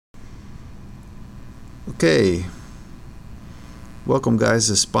Okay, welcome guys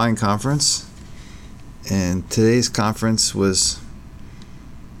to Spine Conference, and today's conference was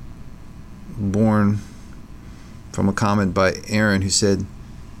born from a comment by Aaron who said,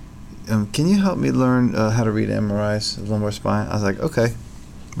 can you help me learn how to read MRIs of lumbar spine? I was like, okay,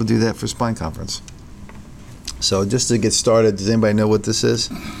 we'll do that for Spine Conference. So just to get started, does anybody know what this is?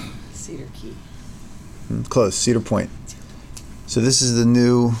 Cedar Key. Close, Cedar Point. So this is the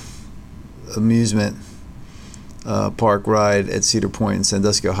new amusement park ride at Cedar Point in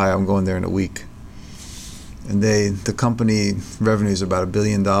Sandusky, Ohio. I'm going there in a week. And the company revenues are about $1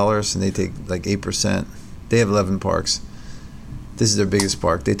 billion, and they take like 8%. They have 11 parks. This is their biggest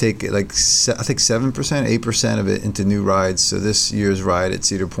park. They take like, I think 7%, 8% of it into new rides. So this year's ride at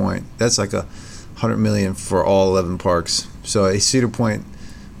Cedar Point, that's like $100 million for all 11 parks. So at Cedar Point,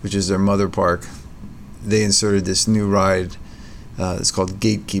 which is their mother park, they inserted this new ride. It's called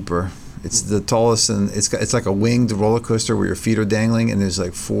Gatekeeper. It's the tallest, and it's like a winged roller coaster where your feet are dangling, and there's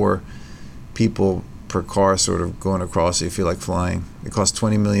like 4 people per car sort of going across, so you feel like flying. It cost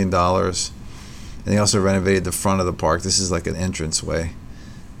 $20 million. And they also renovated the front of the park. This is like an entrance way.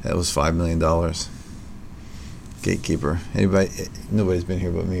 That was $5 million. Gatekeeper. Anybody? Nobody's been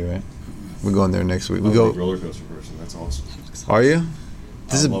here but me, right? We're going there next week. I'm a roller coaster person. That's awesome. Are you?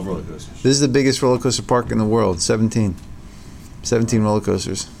 I love roller coasters. This is the biggest roller coaster park in the world. 17 roller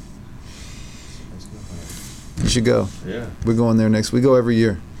coasters. You should go. Yeah. We're going there next. We go every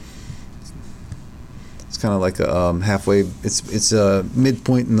year. It's kind of like a halfway. It's a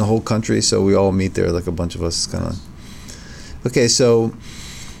midpoint in the whole country, so we all meet there. Like a bunch of us. It's kind of. Okay, so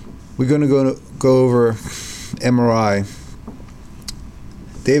we're going to go over MRI.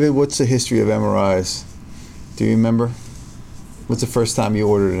 David, what's the history of MRIs? Do you remember? What's the first time you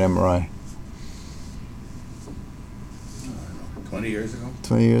ordered an MRI? 20 years ago.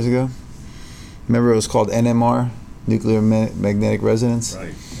 20 years ago. Remember, it was called NMR, nuclear magnetic resonance. Right.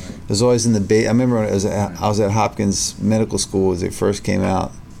 It was always in the I remember when I was at Hopkins Medical School as it first came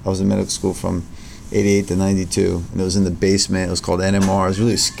out. I was in medical school from '88 to '92, and it was in the basement. It was called NMR. It was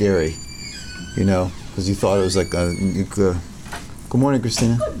really scary, because you thought it was like a nuclear. Good morning,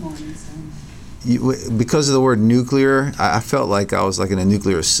 Christina. Good morning, son. Because of the word nuclear, I felt like I was like in a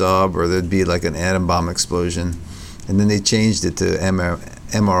nuclear sub, or there'd be like an atom bomb explosion. And then they changed it to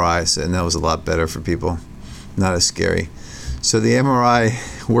MRI, and that was a lot better for people, not as scary. So the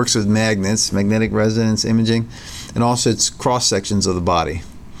MRI works with magnets, magnetic resonance imaging, and also it's cross-sections of the body.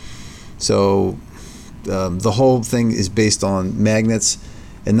 So the whole thing is based on magnets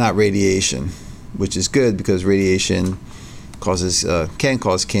and not radiation, which is good because radiation can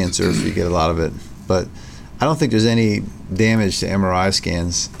cause cancer if you get a lot of it. But I don't think there's any damage to MRI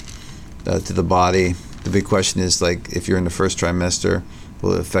scans to the body. The big question is, like, if you're in the first trimester,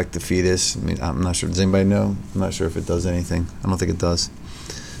 will it affect the fetus? I mean, I'm not sure. Does anybody know? I'm not sure if it does anything. I don't think it does.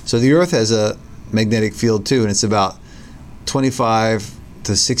 So the Earth has a magnetic field too, and it's about 25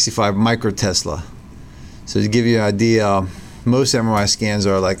 to 65 microtesla. So to give you an idea, most MRI scans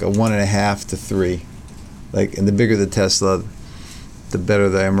are like a 1.5 to 3. Like, and the bigger the Tesla, the better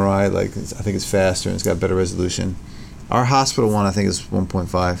the MRI. Like, I think it's faster and it's got better resolution. Our hospital one, I think, is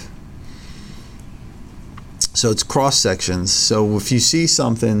 1.5. So it's cross sections. So if you see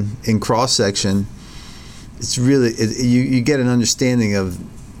something in cross section, it's really you get an understanding of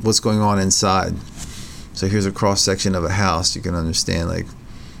what's going on inside. So here's a cross section of a house. You can understand, like,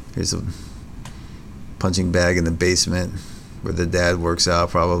 here's a punching bag in the basement where the dad works out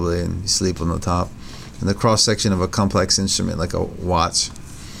probably, and you sleep on the top. And the cross section of a complex instrument like a watch.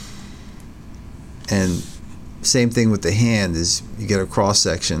 And same thing with the hand is you get a cross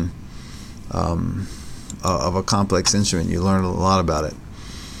section. Of a complex instrument, you learn a lot about it.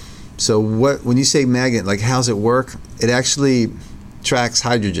 So when you say magnet, like, how's it work? It actually tracks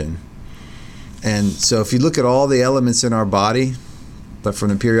hydrogen. And so if you look at all the elements in our body, but from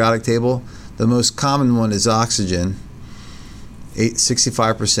the periodic table, the most common one is oxygen,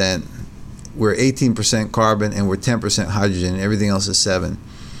 65%. We're 18% carbon, and we're 10% hydrogen, and everything else is 7.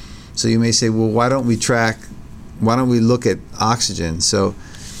 So you may say, well, why don't we look at oxygen? So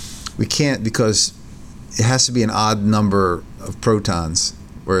we can't, because it has to be an odd number of protons,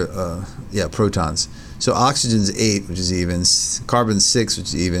 protons. So oxygen's 8, which is even, carbon's 6, which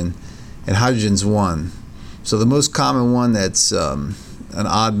is even, and hydrogen's 1. So the most common one that's an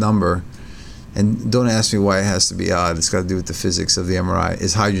odd number, and don't ask me why it has to be odd, it's got to do with the physics of the MRI,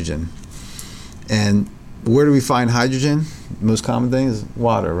 is hydrogen. And where do we find hydrogen? The most common thing is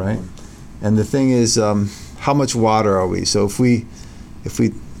water, right? And the thing is, how much water are we? So if we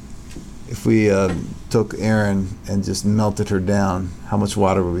took Erin and just melted her down, how much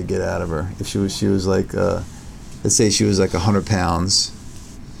water would we get out of her? If she was like, let's say she was like 100 pounds,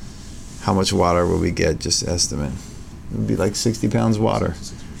 how much water would we get? Just estimate. It would be like 60 pounds water.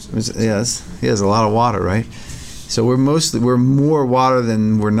 60%. Yes, he has a lot of water, right? So we're more water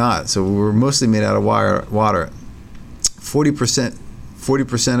than we're not. So we're mostly made out of water.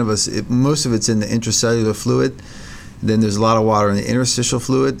 40% of us, most of it's in the intracellular fluid. Then there's a lot of water in the interstitial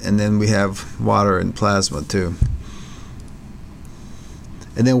fluid, and then we have water in plasma too.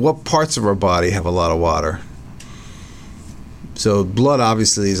 And then what parts of our body have a lot of water? So blood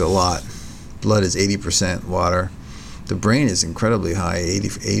obviously is a lot. Blood is 80% water. The brain is incredibly high, 80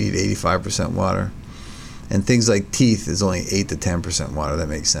 to 85% water. And things like teeth is only 8 to 10% water. That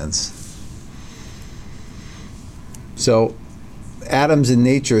makes sense. So atoms in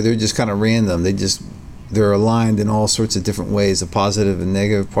nature, they're just kind of random. They're aligned in all sorts of different ways. The positive and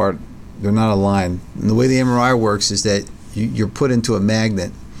negative part, they're not aligned. And the way the MRI works is that you're put into a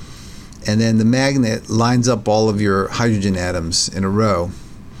magnet, and then the magnet lines up all of your hydrogen atoms in a row,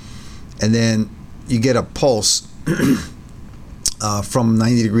 and then you get a pulse from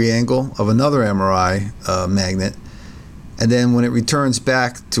 90-degree angle of another MRI magnet, and then when it returns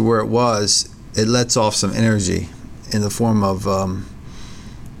back to where it was, it lets off some energy in the form of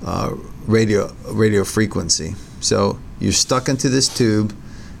radio frequency. So you're stuck into this tube,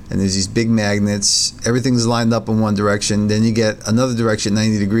 and there's these big magnets. Everything's lined up in one direction. Then you get another direction,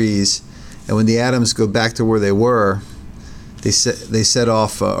 90 degrees, and when the atoms go back to where they were, they set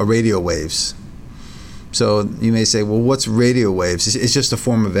off radio waves. So you may say, well, what's radio waves? It's just a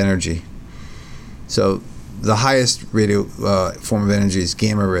form of energy. So the highest radio form of energy is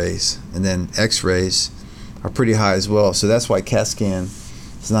gamma rays, and then X-rays are pretty high as well. So that's why CAT scan,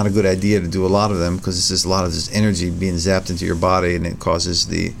 it's not a good idea to do a lot of them, because it's just a lot of this energy being zapped into your body, and it causes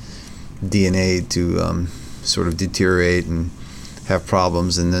the DNA to sort of deteriorate and have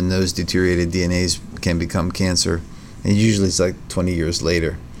problems, and then those deteriorated DNAs can become cancer, and usually it's like 20 years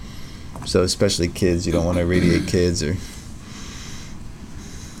later. So especially kids, you don't want to irradiate kids. And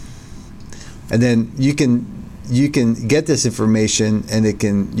then you can get this information, and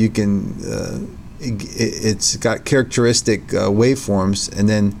it's got characteristic waveforms, and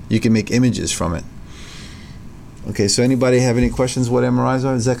then you can make images from it. Okay, so anybody have any questions what MRIs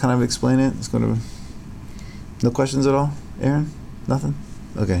are? Does that kind of explain it? No questions at all? Aaron? Nothing?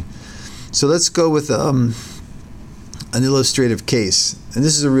 Okay. So let's go with an illustrative case. And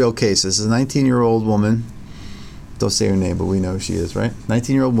this is a real case. This is a 19-year-old woman. Don't say her name, but we know who she is, right?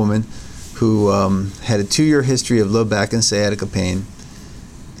 19-year-old woman who had a 2-year history of low back and sciatica pain.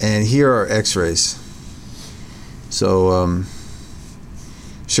 And here are X-rays. So,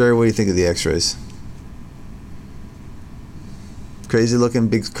 Sherry, what do you think of the X-rays? Crazy looking,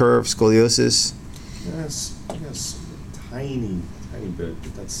 big curve, scoliosis. Yes, tiny bit,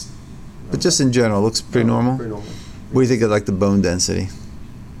 but that's. But just in general, looks pretty normal. Pretty normal. What do you think of like the bone density?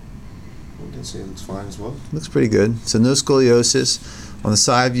 Bone density looks fine as well. Looks pretty good. So no scoliosis. On the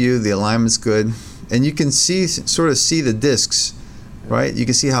side view, the alignment's good, and you can sort of see the discs. Right, you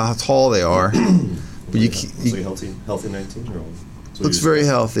can see how tall they are. But Looks like healthy 19-year-old. Looks very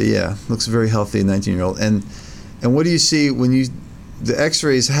healthy, yeah. Looks very healthy 19-year-old. And what do you see when the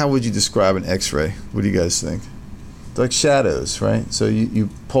X-rays? How would you describe an X-ray? What do you guys think? They're like shadows, right? So you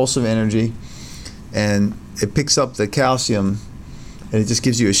pulse of energy, and it picks up the calcium, and it just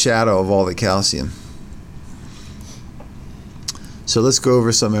gives you a shadow of all the calcium. So let's go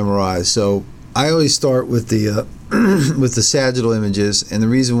over some MRIs. So I always start with the with the sagittal images, and the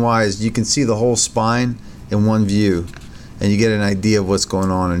reason why is you can see the whole spine in one view, and you get an idea of what's going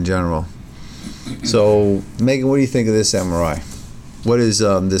on in general. So Megan, what do you think of this MRI? What is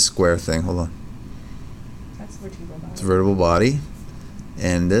this square thing? Hold on. That's vertebral body. It's a vertebral body,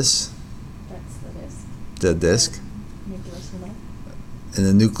 and this. That's the disc. The disc. Nucleus in the middle. And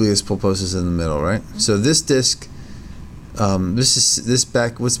the nucleus pulposus in the middle, right? Mm-hmm. So this disc, this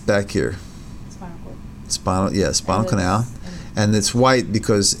back. What's back here? Spinal cord. Spinal canal, and it's white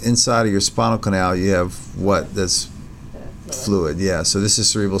because inside of your spinal canal you have what? That's fluid. Yeah. So this is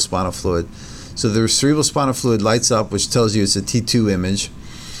cerebral spinal fluid. So the cerebral spinal fluid lights up, which tells you it's a T2 image,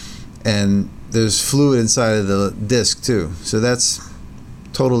 and there's fluid inside of the disc too. So that's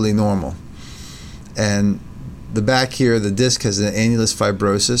totally normal. And the back here, the disc has an annulus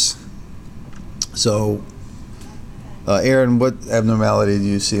fibrosis. So, Aaron, what abnormality do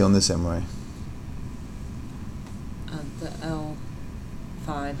you see on this MRI? The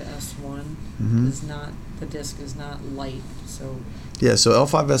L5S1 is not, the disc is not light, so. Yeah, so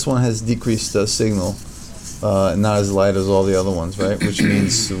L5S1 has decreased signal, not as light as all the other ones, right? Which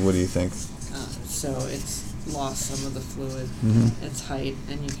means, what do you think? so it's lost some of the fluid, Mhm. its height,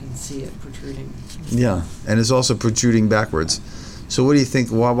 and you can see it protruding. Yeah, and it's also protruding backwards. So what do you think?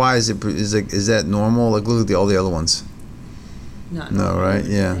 Why is it? Is that normal? Like look at all the other ones. Not No, normal, right? I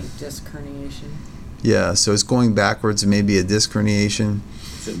Yeah. think disc herniation. Yeah, so it's going backwards. Maybe a disc herniation.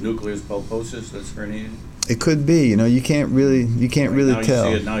 Is it nucleus pulposus that's herniated? It could be. You know, you can't really Now tell.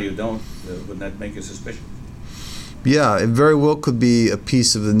 you see it, now you don't. Wouldn't that make you suspicious? Yeah, it very well could be a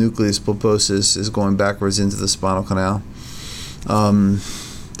piece of the nucleus pulposus is going backwards into the spinal canal.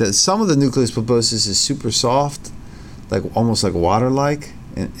 Some of the nucleus pulposus is super soft, like almost like water-like,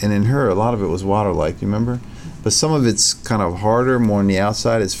 and in her a lot of it was water-like. You remember? But some of it's kind of harder, more on the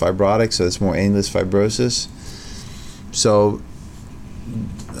outside. It's fibrotic, so it's more annulus fibrosis. So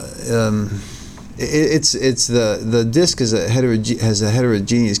it's the disc has a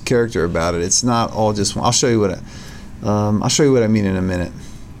heterogeneous character about it. It's not all just one. I'll show you what I mean in a minute.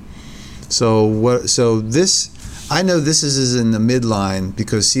 So this, I know this is in the midline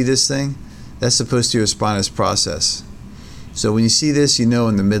because see this thing? That's the posterior spinous process. So when you see this, you know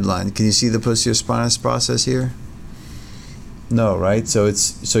in the midline. Can you see the posterior spinous process here? No, right? So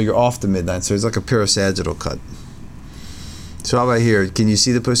you're off the midline. So it's like a parasagittal cut. So how about here? Can you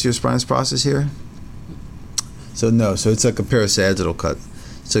see the posterior spinous process here? So no. So it's like a parasagittal cut.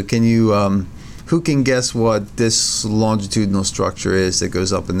 So can you? Who can guess what this longitudinal structure is that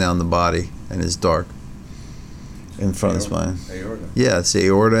goes up and down the body and is dark in front of the spine? Aorta. Yeah, it's the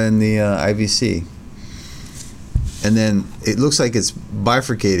aorta and the IVC. And then it looks like it's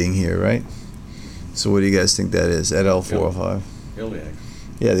bifurcating here, right? So what do you guys think that is at L405? Iliac.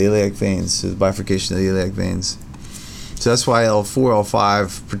 Yeah, the iliac veins. There's bifurcation of the iliac veins. So that's why L4,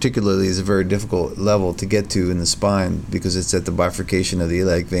 L5 particularly is a very difficult level to get to in the spine because it's at the bifurcation of the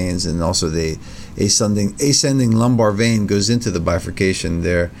iliac veins, and also the ascending lumbar vein goes into the bifurcation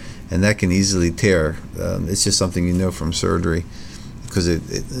there, and that can easily tear. It's just something you know from surgery because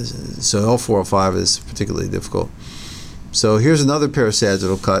so L4, L5 is particularly difficult. So here's another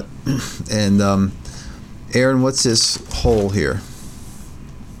parasagittal cut, and Aaron, what's this hole here?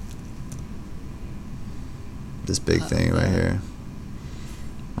 This big thing right here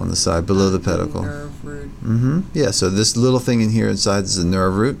on the side below the pedicle. Nerve root. Yeah, so this little thing in here inside is the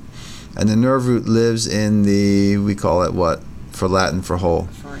nerve root, and the nerve root lives in the, we call it what for Latin for hole?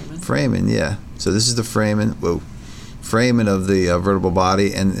 Foramen. Foramen, yeah. So this is the foramen, foramen of the vertebral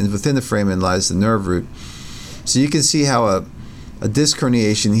body, and within the foramen lies the nerve root. So you can see how a disc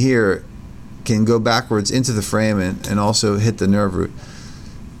herniation here can go backwards into the foramen and also hit the nerve root.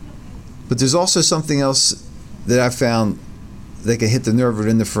 But there's also something else that I found that can hit the nerve root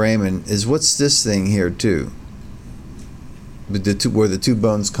in the foramen is what's this thing here too? Where the two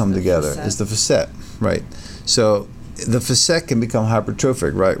bones come together is the facet, right? So the facet can become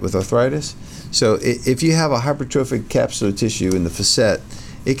hypertrophic, right, with arthritis. So if you have a hypertrophic capsular tissue in the facet,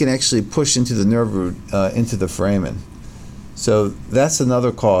 it can actually push into the nerve root into the foramen. So that's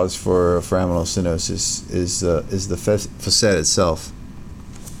another cause for foraminal stenosis is the facet itself.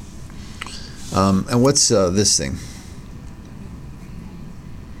 And what's this thing?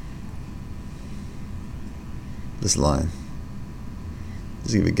 This line.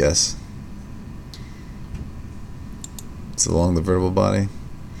 Just give a guess. It's along the vertebral body.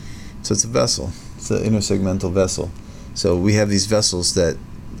 So it's a vessel. It's an intersegmental vessel. So we have these vessels that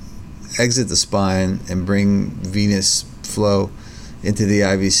exit the spine and bring venous flow into the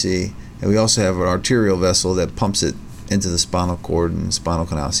IVC. And we also have an arterial vessel that pumps it into the spinal cord and spinal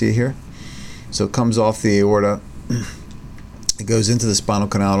canal. See it here? So it comes off the aorta, it goes into the spinal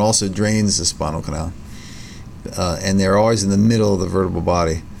canal, and also drains the spinal canal. And they're always in the middle of the vertebral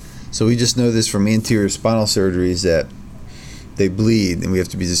body. So we just know this from anterior spinal surgeries that they bleed, and we have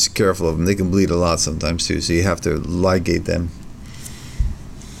to be just careful of them. They can bleed a lot sometimes too, so you have to ligate them.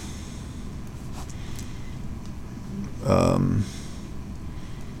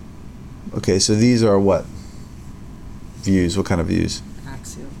 Okay, so these are what? Views. What kind of views?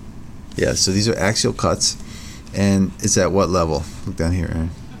 Axial. Yeah, so these are axial cuts, and it's at what level? Look down here, right?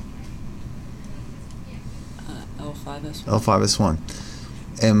 L5S1. L5S1.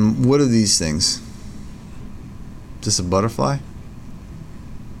 And what are these things? Just a butterfly?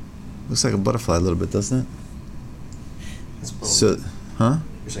 Looks like a butterfly a little bit, doesn't it? It's bone. So, huh?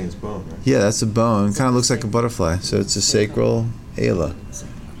 You're saying it's bone, right? Yeah, that's a bone. Kind of looks like a butterfly. So it's a sacral ala,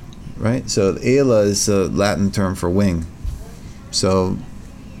 right? So the ala is a Latin term for wing. So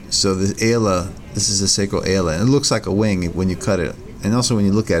the ala, this is a sacral ala, and it looks like a wing when you cut it. And also when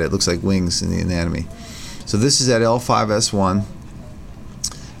you look at it, it looks like wings in the anatomy. So this is at L5S1.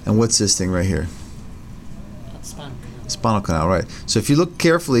 And what's this thing right here? Spinal canal. Spinal canal, right. So if you look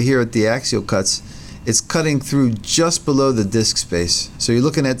carefully here at the axial cuts, it's cutting through just below the disc space. So you're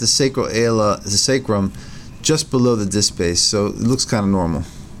looking at the sacral ala, the sacrum, just below the disc space. So it looks kind of normal,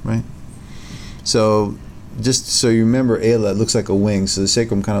 right? So just so you remember, ala, it looks like a wing. So the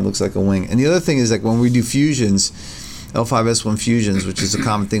sacrum kind of looks like a wing. And the other thing is, like, when we do fusions, L5-S1 fusions, which is a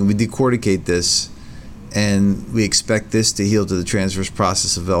common thing, we decorticate this, and we expect this to heal to the transverse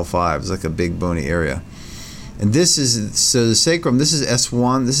process of L5. It's like a big bony area. And this is, so the sacrum, this is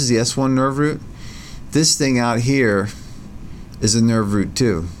S1, this is the S1 nerve root. This thing out here is a nerve root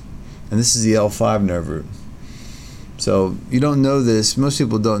too. And this is the L5 nerve root. So you don't know this, most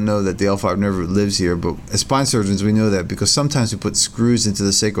people don't know that the L5 nerve root lives here, but as spine surgeons we know that because sometimes we put screws into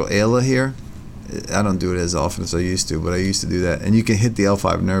the sacral ala here. I don't do it as often as I used to, but I used to do that. And you can hit the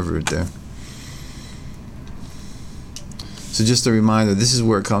L5 nerve root there. So just a reminder, this is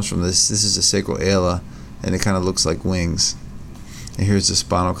where it comes from. This is the sacral ala, and it kind of looks like wings. And here's the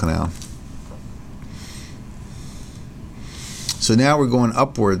spinal canal. So now we're going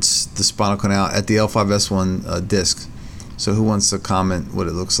upwards, the spinal canal, at the L5-S1 disc. So who wants to comment what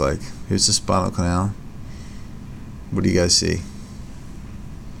it looks like? Here's the spinal canal. What do you guys see?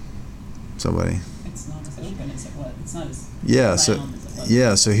 Somebody? It's not as open as it was. It's not as Yeah, so round as it was.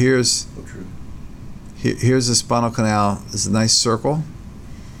 yeah, so here's Oh, true. here's the spinal canal. It's a nice circle.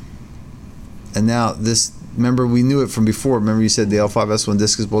 And now this, remember we knew it from before. Remember you said the L5-S1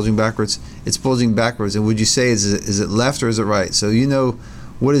 disc is bulging backwards? It's bulging backwards. And would you say is it left or is it right? So you know,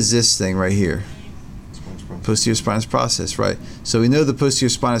 what is this thing right here? Posterior spinous process, right? So we know the posterior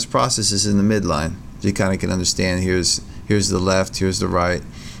spinous process is in the midline. So you kind of can understand here's the left, here's the right.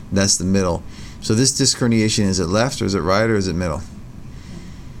 That's the middle. So this disc herniation, is it left or is it right or is it middle?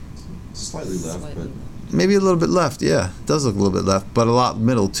 Slightly left, Slightly but left. Maybe a little bit left, yeah. It does look a little bit left, but a lot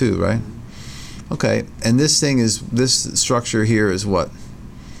middle too, right? Okay, and this structure here is what?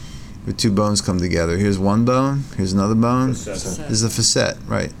 Where two bones come together. Here's one bone, here's another bone. Facet. This is the facet,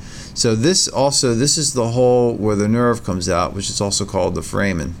 right? So this is the hole where the nerve comes out, which is also called the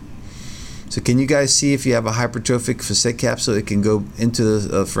foramen. So can you guys see if you have a hypertrophic facet capsule, it can go into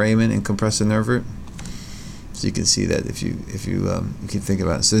the foramen and compress the nerve root? So you can see that if you keep thinking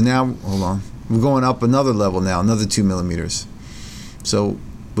about it. So now, hold on. We're going up another level now, another 2 millimeters. So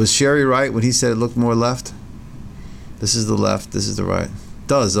was Sherry right when he said it looked more left? This is the left, this is the right.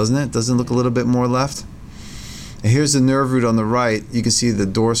 Doesn't it? Doesn't it look a little bit more left? And here's the nerve root on the right. You can see the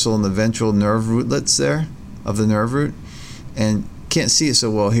dorsal and the ventral nerve rootlets there of the nerve root. And can't see it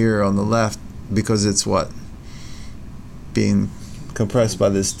so well here on the left because it's what? Being compressed by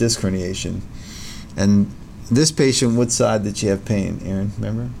this disc herniation. And this patient, what side did she have pain, Erin?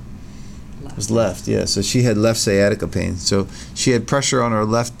 Remember? It was left, yeah. So she had left sciatica pain. So she had pressure on her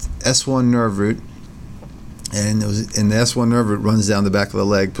left S1 nerve root, and the S1 nerve root runs down the back of the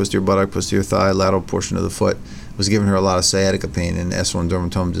leg, posterior buttock, posterior thigh, lateral portion of the foot. It was giving her a lot of sciatica pain and S1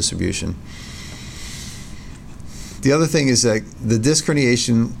 dermatome distribution. The other thing is that the disc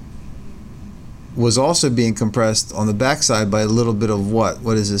herniation was also being compressed on the backside by a little bit of what?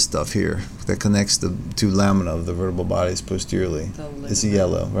 What is this stuff here that connects the two lamina of the vertebral bodies posteriorly? It's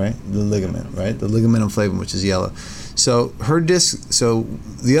yellow, right? The ligament, right? The ligamentum flavum, which is yellow. So her disc, so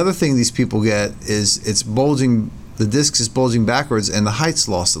the other thing these people get is it's bulging, the disc is bulging backwards and the height's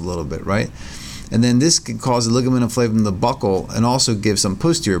lost a little bit, right? And then this can cause the ligamentum flavum to buckle and also give some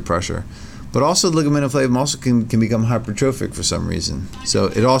posterior pressure. But also the ligamentum flavum also can become hypertrophic for some reason. So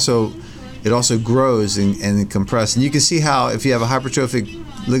it also grows and compresses. And you can see how if you have a hypertrophic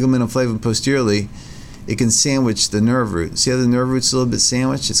ligamentum flavum posteriorly, it can sandwich the nerve root. See how the nerve root's a little bit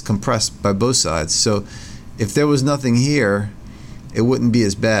sandwiched? It's compressed by both sides. So if there was nothing here, it wouldn't be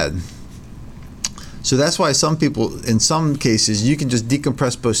as bad. So that's why some people, in some cases, you can just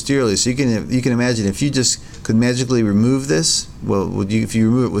decompress posteriorly. So you can imagine if you just could magically remove this, if you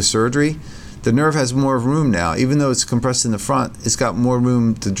remove it with surgery, the nerve has more room now. Even though it's compressed in the front, it's got more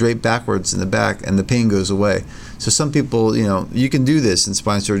room to drape backwards in the back, and the pain goes away. So some people, you can do this in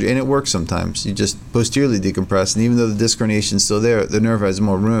spine surgery, and it works sometimes. You just posteriorly decompress, and even though the disc herniation is still there, the nerve has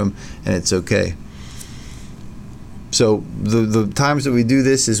more room, and it's okay. So the times that we do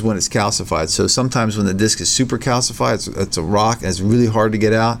this is when it's calcified. So sometimes when the disc is super calcified, it's a rock, and it's really hard to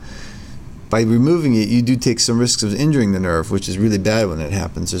get out. By removing it, you do take some risks of injuring the nerve, which is really bad when it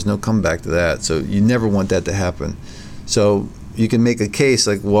happens. There's no comeback to that. So you never want that to happen. So you can make a case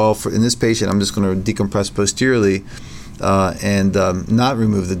like, well, in this patient, I'm just going to decompress posteriorly and not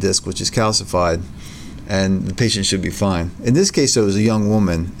remove the disc, which is calcified, and the patient should be fine. In this case, though, it was a young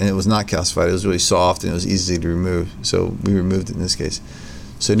woman, and it was not calcified. It was really soft, and it was easy to remove. So we removed it in this case.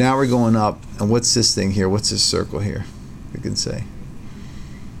 So now we're going up, and what's this thing here? What's this circle here? We can say.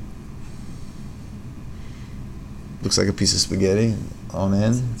 looks like a piece of spaghetti on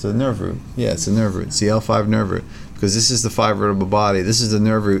end. It's a nerve root. Yeah, it's a nerve root. It's the L5 nerve root, because this is the 5 vertebral body. This is the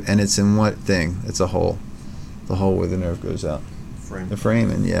nerve root, and it's in what thing? It's a hole. The hole where the nerve goes out. Frame. The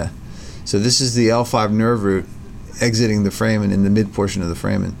foramen, yeah. So this is the L5 nerve root exiting the foramen in the mid portion of the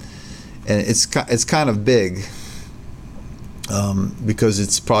foramen, and it's kind of big because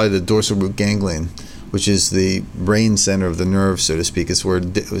it's probably the dorsal root ganglion, which is the brain center of the nerve, so to speak. It's where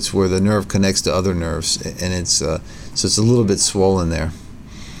the nerve connects to other nerves, and so it's a little bit swollen there.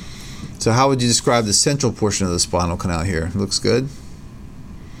 So how would you describe the central portion of the spinal canal here? Looks good.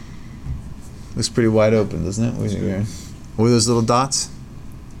 Looks pretty wide open, doesn't it? What are those little dots?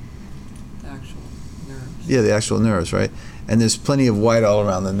 The actual nerves. Yeah, the actual nerves, right? And there's plenty of white all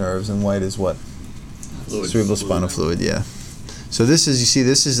around the nerves, and white is what? Fluid. Cerebral spinal fluid, yeah. So this is, you see,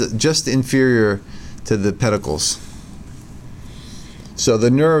 this is just inferior to the pedicles. So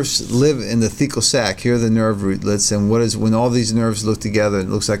the nerves live in the thecal sac. Here are the nerve rootlets, and when all these nerves look together, it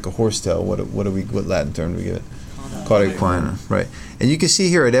looks like a horsetail. What Latin term do we give it? Caudate equina, right? And you can see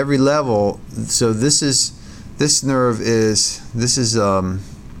here at every level. So this nerve is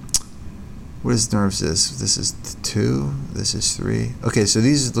what is nerves? This is 2. This is 3. Okay, so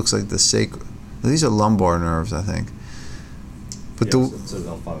these looks like the sacral. These are lumbar nerves, I think. But Yeah, it says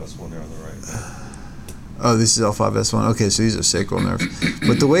L5S1 there on the right. Oh, this is L5S1. Okay, so these are sacral nerves.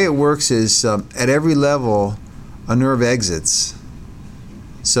 But the way it works is at every level, a nerve exits.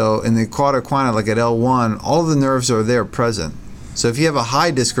 So in the caudate equina, like at L1, all of the nerves are there present. So if you have a high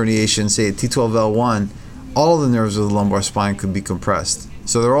disc herniation, say at T12L1, all of the nerves of the lumbar spine could be compressed.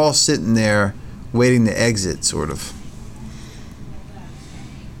 So they're all sitting there waiting to exit, sort of.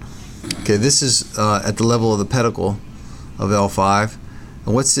 Okay, this is at the level of the pedicle of L5.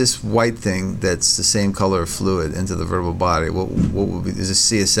 And what's this white thing that's the same color of fluid into the vertebral body? What would be, is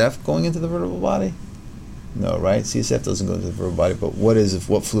this CSF going into the vertebral body? No, right? CSF doesn't go into the vertebral body, but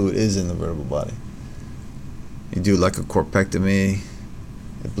what fluid is in the vertebral body? You do like a corpectomy,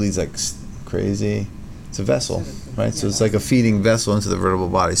 it bleeds like crazy. It's a vessel, right? So it's like a feeding vessel into the vertebral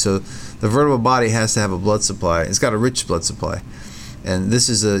body. So the vertebral body has to have a blood supply. It's got a rich blood supply. And this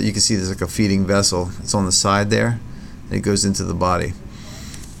is you can see there's like a feeding vessel. It's on the side there, and it goes into the body.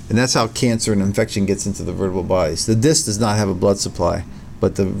 And that's how cancer and infection gets into the vertebral bodies. The disc does not have a blood supply,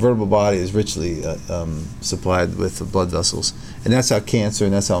 but the vertebral body is richly supplied with blood vessels. And that's how cancer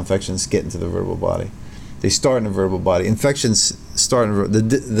and that's how infections get into the vertebral body. They start in the vertebral body. Infections start in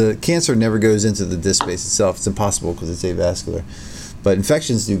the cancer never goes into the disc space itself. It's impossible because it's avascular. But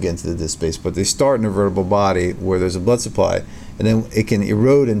infections do get into the disc space, but they start in the vertebral body where there's a blood supply, and then it can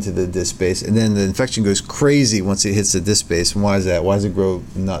erode into the disc space, and then the infection goes crazy once it hits the disc space. And why is that? Why does it grow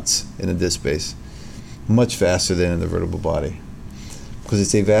nuts in the disc space? Much faster than in the vertebral body. Because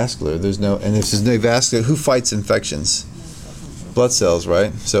it's avascular. And if there's no avascular, who fights infections? Blood cells,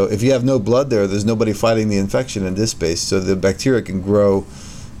 right? So if you have no blood there's nobody fighting the infection in disc space, so the bacteria can grow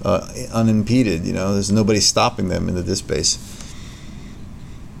unimpeded. There's nobody stopping them in the disc space.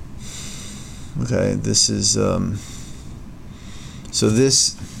 Okay, this is so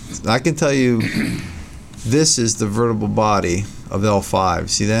this, I can tell you, this is the vertebral body of L5.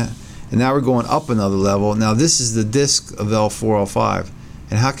 See that? And now we're going up another level. Now this is the disc of L4, L5.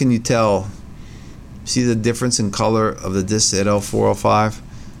 And how can you tell? See the difference in color of the disc at L4, L5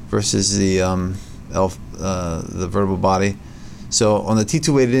 versus the vertebral body? So on the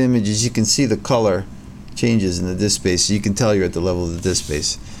T2 weighted images, you can see the color changes in the disc space. So you can tell you're at the level of the disc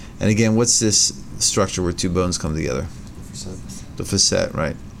space. And again, what's this structure where two bones come together? The facet,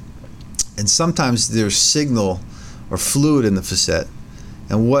 right? And sometimes there's signal or fluid in the facet.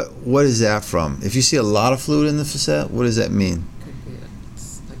 And what is that from? If you see a lot of fluid in the facet, what does that mean? Could be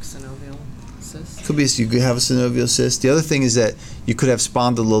like synovial cyst. Could be, you could have a synovial cyst. The other thing is that you could have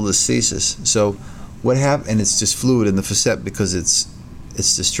spondylolisthesis. So what happens? And it's just fluid in the facet because it's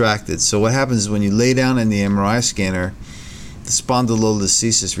distracted. So what happens is when you lay down in the MRI scanner, the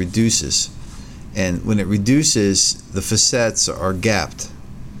spondylolisthesis reduces, and when it reduces, the facets are gapped.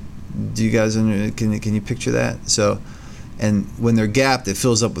 Do you guys can you picture that? So, and when they're gapped, it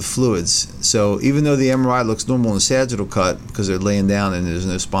fills up with fluids. So even though the MRI looks normal in the sagittal cut because they're laying down and there's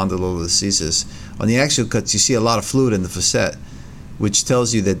no spondylolisthesis, on the axial cuts you see a lot of fluid in the facet, which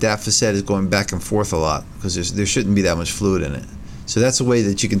tells you that facet is going back and forth a lot because there shouldn't be that much fluid in it. So that's a way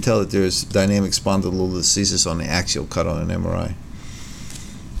that you can tell that there's dynamic spondylolisthesis on the axial cut on an MRI.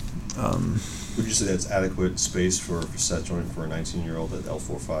 Would you say that's adequate space for a facet joint for a 19-year-old at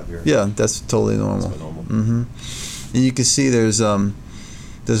L4-5 here? Yeah, that's totally normal. That's normal. Mm-hmm. And you can see there's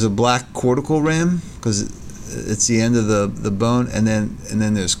a black cortical rim because it's the end of the bone, and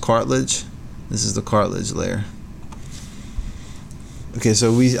then there's cartilage. This is the cartilage layer. Okay,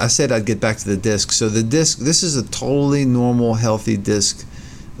 so I said I'd get back to the disc. So the disc, this is a totally normal, healthy disc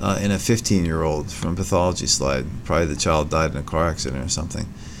in a 15-year-old from a pathology slide. Probably the child died in a car accident or something.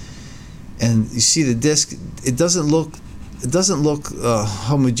 And you see the disc, it doesn't look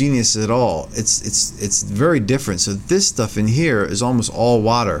homogeneous at all. It's very different. So this stuff in here is almost all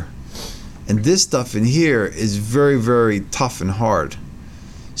water, and this stuff in here is very, very tough and hard.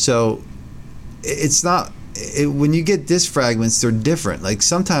 So it's not. When you get disc fragments, they're different. Like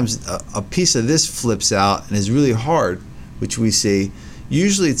sometimes a piece of this flips out and is really hard, which we see.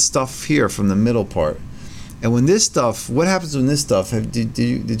 Usually it's stuff here from the middle part. And when this stuff, what happens when this stuff?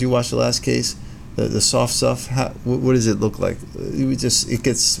 Did you watch the last case? The soft stuff. What does it look like? It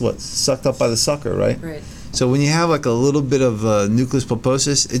gets sucked up by the sucker, right? Right. So when you have like a little bit of nucleus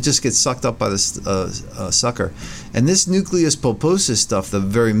pulposus, it just gets sucked up by the sucker. And this nucleus pulposus stuff, the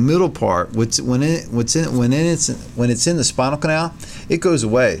very middle part, when it's in the spinal canal, it goes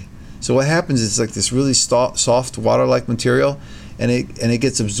away. So what happens is it's like this really soft water-like material, and it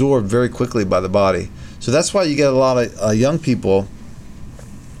gets absorbed very quickly by the body. So that's why you get a lot of young people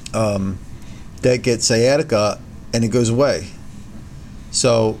that get sciatica, and it goes away.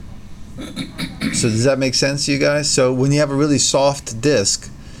 So does that make sense to you guys? So when you have a really soft disc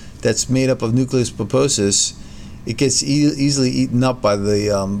that's made up of nucleus pulposus, it gets easily eaten up by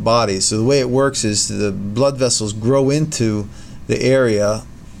the body. So the way it works is the blood vessels grow into the area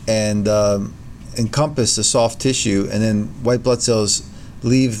and encompass the soft tissue, and then white blood cells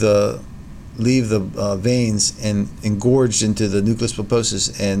leave the veins and engorged into the nucleus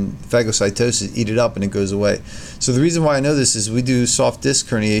pulposus, and phagocytosis eat it up and it goes away. So the reason why I know this is we do soft disc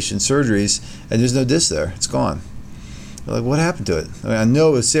herniation surgeries and there's no disc there. It's gone. They're like, what happened to it? I mean, I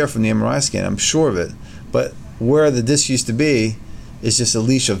know it's there from the MRI scan. I'm sure of it. But where the disc used to be is just a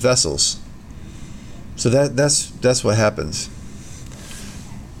leash of vessels. So that's what happens.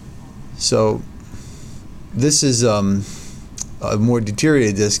 So this is a more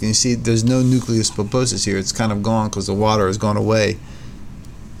deteriorated disc, and you see there's no nucleus pulposus here. It's kind of gone because the water has gone away,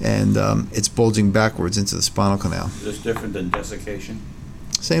 and it's bulging backwards into the spinal canal. Is this different than desiccation?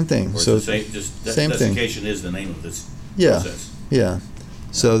 Same thing. Or So same thing. Desiccation is the name of this process. Yeah.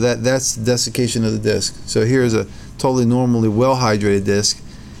 So that's desiccation of the disc. So here's a totally normally well hydrated disc,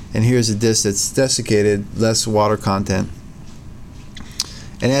 and here's a disc that's desiccated, less water content.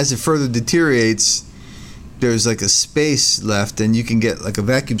 And as it further deteriorates, there's like a space left, and you can get like a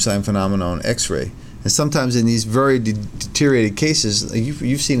vacuum sign phenomenon on X-ray. And sometimes in these very deteriorated cases,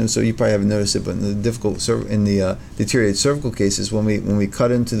 you've seen them, so you probably haven't noticed it. But in the deteriorated cervical cases, when we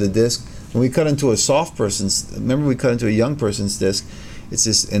cut into the disc, when we cut into a soft person's, remember we cut into a young person's disc, it's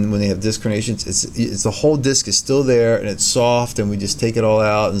just, and when they have disc herniations, it's the whole disc is still there and it's soft, and we just take it all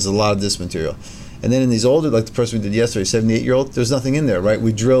out, and there's a lot of disc material. And then in these older, like the person we did yesterday, 78-year-old, there's nothing in there, right?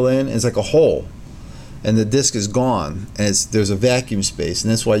 We drill in, and it's like a hole, and the disc is gone, and there's a vacuum space,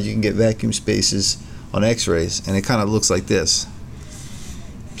 and that's why you can get vacuum spaces on X-rays, and it kind of looks like this.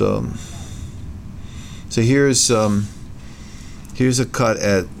 So here's a cut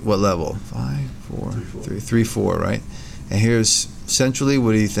at what level? 5, 4, 3, 3, 4, right? And here's centrally.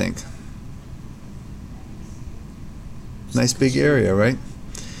 What do you think? Nice big area, right?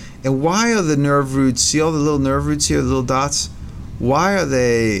 And why are the nerve roots? See all the little nerve roots here, the little dots? Why are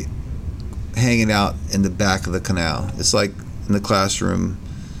they hanging out in the back of the canal? It's like in the classroom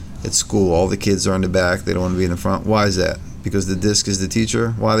at school, all the kids are in the back, they don't want to be in the front. Why is that? Because the disc is the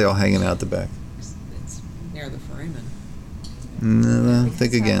teacher? Why are they all hanging out the back? It's near the foramen. No, Because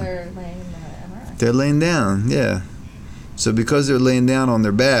think that's how again. they're laying in the MRI. They're laying down, yeah. So because they're laying down on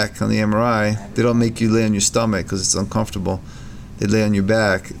their back on the MRI, they don't make you lay on your stomach because it's uncomfortable. They lay on your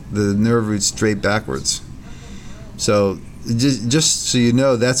back, the nerve roots straight backwards. So just so you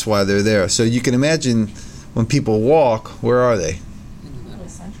know, that's why they're there. So you can imagine when people walk, where are they? Really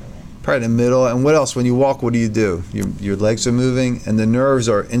centrally. Probably in the middle. And what else? When you walk, what do? Your legs are moving, and the nerves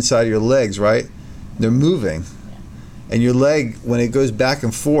are inside your legs, right? They're moving. And your leg, when it goes back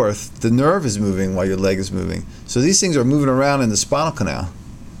and forth, the nerve is moving while your leg is moving. So these things are moving around in the spinal canal.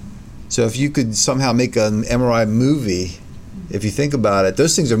 So if you could somehow make an MRI movie, if you think about it,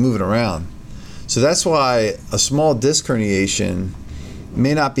 those things are moving around. So that's why a small disc herniation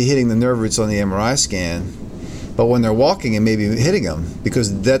may not be hitting the nerve roots on the MRI scan, but when they're walking, it may be hitting them,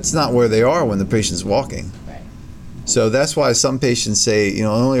 because that's not where they are when the patient's walking. Right. So that's why some patients say, it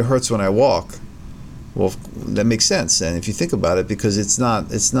only hurts when I walk. Well, that makes sense, and if you think about it, because it's not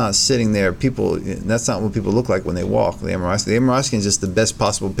sitting there. That's not what people look like when they walk. The MRI scan is just the best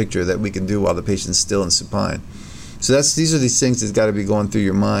possible picture that we can do while the patient's still in supine. So these are these things that's got to be going through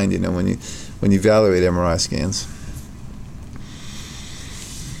your mind, when you evaluate MRI scans.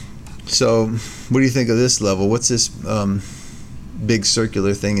 So, what do you think of this level? What's this big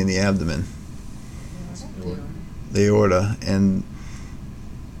circular thing in the abdomen? The aorta. And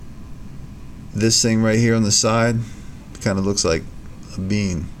this thing right here on the side kind of looks like a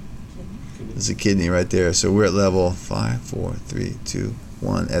bean. There's a kidney right there. So we're at level 5, 4, 3, 2,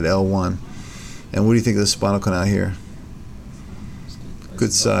 1 at L1. And what do you think of the spinal canal here?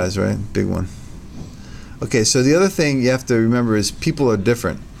 Good size, right? Big one. Okay, so the other thing you have to remember is people are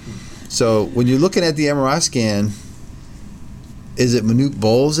different. So when you're looking at the MRI scan, is it Manute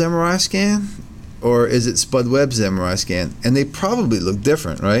Bohl's MRI scan or is it Spud Webb's MRI scan? And they probably look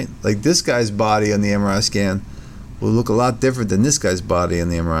different, right? Like this guy's body on the MRI scan will look a lot different than this guy's body on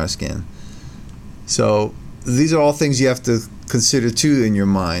the MRI scan. So these are all things you have to consider too in your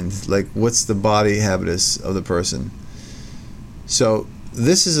mind, like what's the body habitus of the person. So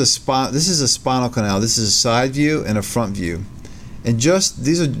this is a spinal canal. This is a side view and a front view. And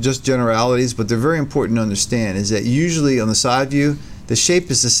these are just generalities, but they're very important to understand, is that usually on the side view, the shape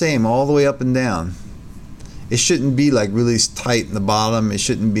is the same all the way up and down. It shouldn't be like really tight in the bottom. It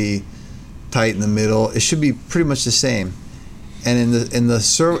shouldn't be tight in the middle. It should be pretty much the same. And in the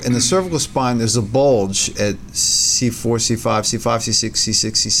cervical spine, there's a bulge at C4, C5, C5, C6,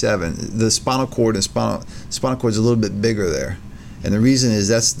 C6, C7. The spinal cord and spinal cord is a little bit bigger there. And the reason is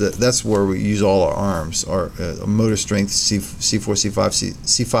that's where we use all our arms, our motor strength, C4, C5,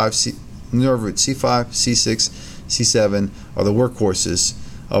 C5, nerve root C5, C6, C7 are the workhorses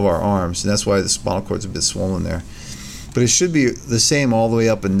of our arms, and that's why the spinal cord's a bit swollen there. But it should be the same all the way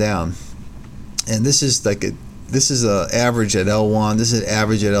up and down. And this is a average at L1, this is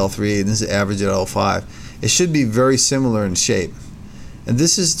average at L3, and this is average at L5. It should be very similar in shape. And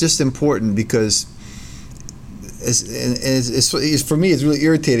this is just important because for me, it's really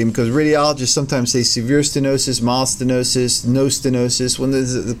irritating because radiologists sometimes say severe stenosis, mild stenosis, no stenosis, when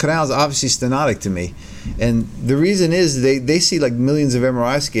the canal is obviously stenotic to me. And the reason is they see like millions of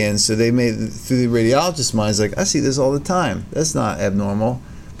MRI scans, so they may, through the radiologist's mind, like, I see this all the time. That's not abnormal.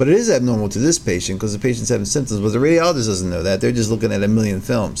 But it is abnormal to this patient because the patient's having symptoms, but the radiologist doesn't know that. They're just looking at a million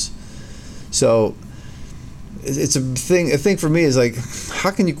films. So it's a thing for me is like,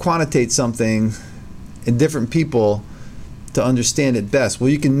 how can you quantitate something in different people to understand it best? Well,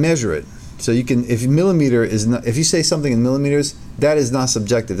 you can measure it. So you can, if you say something in millimeters, that is not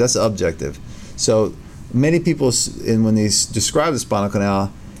subjective, that's objective. So many people, when they describe the spinal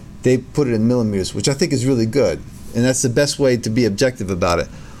canal, they put it in millimeters, which I think is really good. And that's the best way to be objective about it.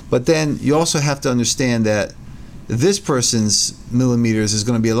 But then you also have to understand that this person's millimeters is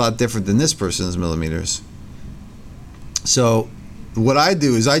going to be a lot different than this person's millimeters. So what I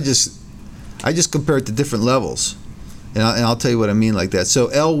do is I just compare it to different levels, and I'll tell you what I mean like that. So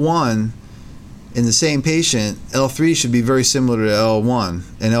L1 in the same patient, L3 should be very similar to L1,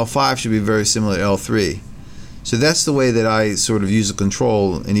 and L5 should be very similar to L3. So that's the way that I sort of use a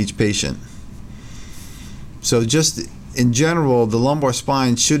control in each patient. So just in general, the lumbar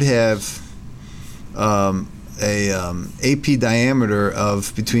spine should have AP diameter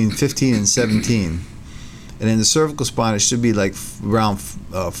of between 15 and 17. And in the cervical spine, it should be like around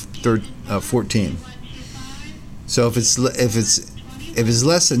 14. So if it's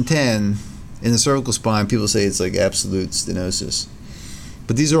less than 10 in the cervical spine, people say it's like absolute stenosis.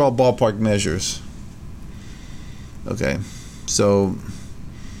 But these are all ballpark measures. Okay, so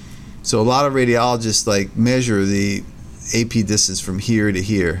a lot of radiologists like measure the AP distance from here to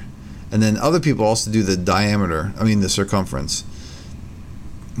here, and then other people also do the diameter. I mean the circumference.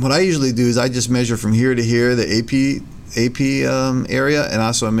 What I usually do is I just measure from here to here the AP area, and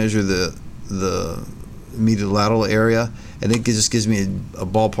also I measure the medial lateral area, and it just gives me a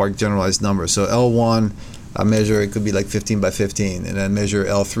ballpark generalized number. So L1, I measure, it could be like 15 by 15, and I measure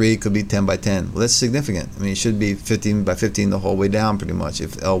L3, it could be 10 by 10. Well, that's significant. I mean, it should be 15 by 15 the whole way down pretty much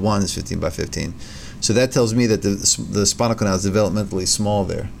if L1 is 15 by 15. So that tells me that the spinal canal is developmentally small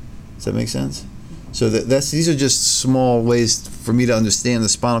there. Does that make sense? So these are just small ways for me to understand the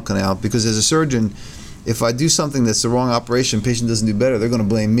spinal canal, because as a surgeon, if I do something that's the wrong operation, patient doesn't do better, they're going to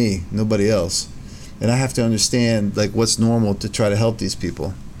blame me, nobody else. And I have to understand like what's normal to try to help these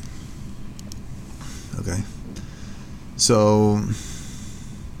people. Okay. So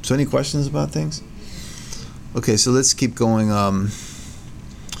any questions about things? Okay, so let's keep going.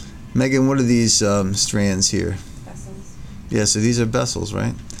 Megan, what are these strands here? Vessels. Yeah, so these are vessels,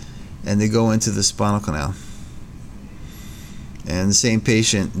 right? And they go into the spinal canal. And the same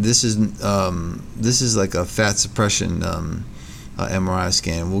patient, this is like a fat suppression MRI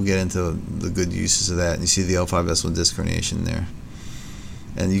scan. We'll get into the good uses of that. And you see the L5 vessel disc herniation there.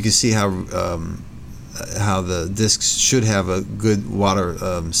 And you can see how how the discs should have a good water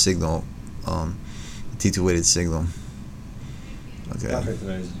signal, T2 weighted signal. Okay. Dr.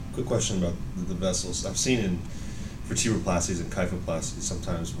 Antoniades, quick question about the vessels. I've seen for vertebroplasties and kyphoplasties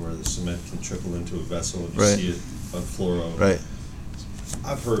sometimes where the cement can trickle into a vessel and you Right. see it on fluoro. Right.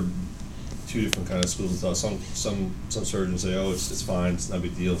 I've heard two different kind of schools of thought. Some surgeons say, oh, it's fine, it's not a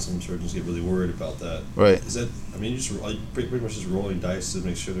big deal. Some surgeons get really worried about that. Right. Is that, I mean, you pretty much just rolling dice to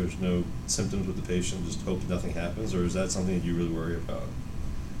make sure there's no symptoms with the patient, just hope nothing happens, or is that something that you really worry about?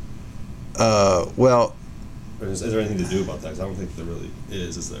 Well, Or is there anything to do about that? Because I don't think there really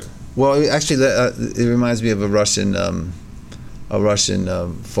is there? well, actually, it reminds me of a Russian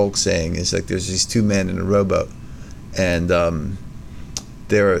folk saying. It's like there's these two men in a rowboat, and the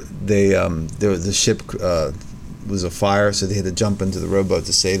ship was afire, so they had to jump into the rowboat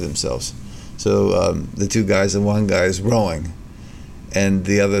to save themselves. So the two guys, and one guy is rowing, and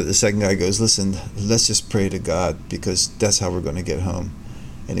the second guy goes, "Listen, let's just pray to God because that's how we're going to get home."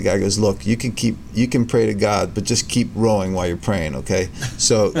 And the guy goes, "Look, you can pray to God, but just keep rowing while you're praying, okay?"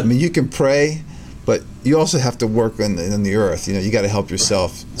 So I mean, you can pray, but you also have to work on the earth. You know, you got to help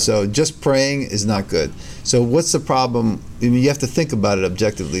yourself. So just praying is not good. So what's the problem? I mean, you have to think about it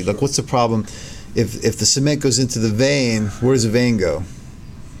objectively. Like, what's the problem? If the cement goes into the vein, where does the vein go?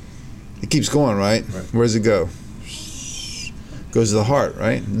 It keeps going, right? Where does it go? Goes to the heart,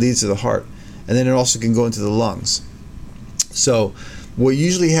 right? Leads to the heart, and then it also can go into the lungs. So what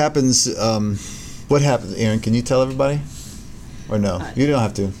usually happens? What happens, Aaron? Can you tell everybody, or no? You don't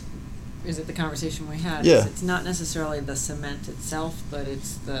have to. Is it the conversation we had? Yeah. It's not necessarily the cement itself, but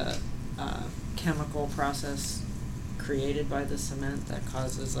it's the chemical process created by the cement that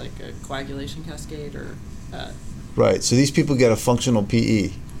causes like a coagulation cascade or. Right. So these people get a functional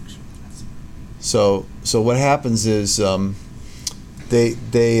PE. So what happens is the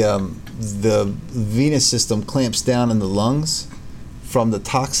venous system clamps down in the lungs from the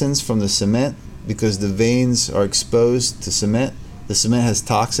toxins from the cement because the veins are exposed to cement. The cement has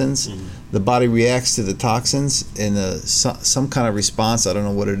toxins. Mm-hmm. The body reacts to the toxins in some kind of response. I don't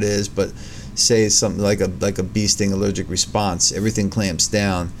know what it is, but say it's something like a bee sting allergic response. Everything clamps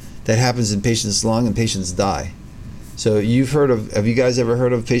down. That happens in patients' lung, and patients die. So have you guys ever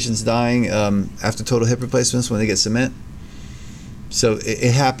heard of patients dying after total hip replacements when they get cement? So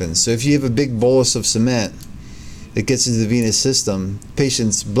it happens. So if you have a big bolus of cement that gets into the venous system,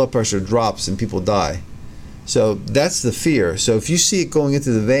 patients' blood pressure drops and people die. So that's the fear. So if you see it going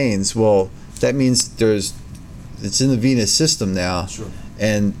into the veins, well, that means it's in the venous system now, Sure.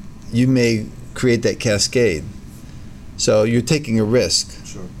 and you may create that cascade. So you're taking a risk,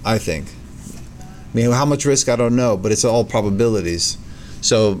 Sure. I think. I mean, how much risk, I don't know, but it's all probabilities.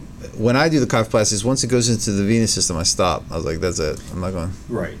 So when I do the kyphoplasties, once it goes into the venous system, I stop. I was like, that's it. I'm not going.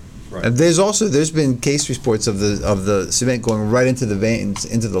 Right. And there's been case reports of the cement going right into the veins,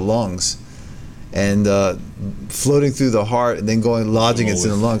 into the lungs, and floating through the heart, and then lodging into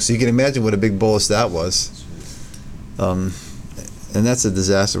the lungs. So you can imagine what a big bolus that was. And that's a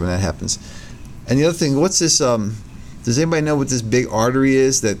disaster when that happens. And the other thing, what's this? Does anybody know what this big artery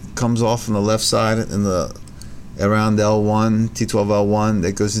is that comes off on the left side around L1, T12L1,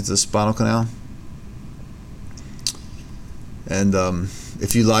 that goes into the spinal canal? And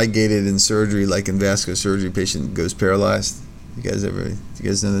if you ligate it in surgery, like in vascular surgery, patient goes paralyzed. You guys know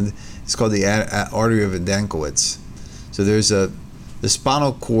that? It's called the artery of Antoniades. So there's the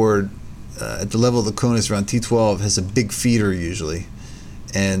spinal cord at the level of the conus around T12 has a big feeder usually,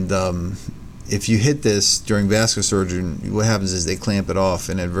 and if you hit this during vascular surgery, what happens is they clamp it off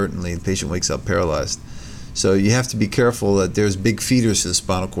inadvertently. The patient wakes up paralyzed. So you have to be careful that there's big feeders to the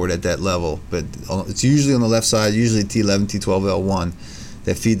spinal cord at that level, but it's usually on the left side, usually T11, T12L1,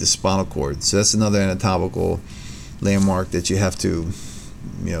 that feed the spinal cord. So that's another anatomical landmark that you have to,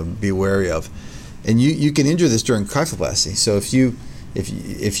 be wary of. And you can injure this during kyphoplasty. So if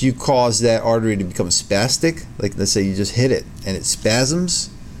you cause that artery to become spastic, like let's say you just hit it and it spasms,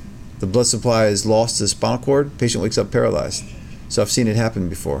 the blood supply is lost to the spinal cord, patient wakes up paralyzed. So I've seen it happen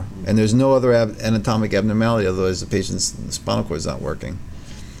before. And there's no other anatomic abnormality, otherwise the patient's spinal cord is not working.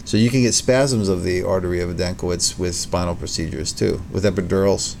 So you can get spasms of the artery of Antoniades with spinal procedures too, with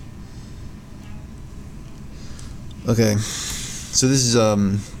epidurals. Okay, so this is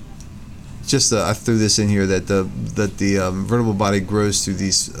I threw this in here that the vertebral body grows through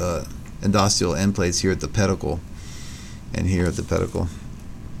these endosteal end plates here at the pedicle and here at the pedicle.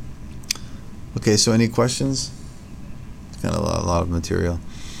 Okay, so any questions? It's kind of a lot of material.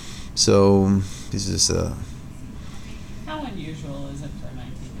 So this is How unusual is it for a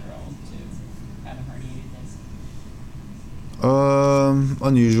 19-year-old to have a herniated disc?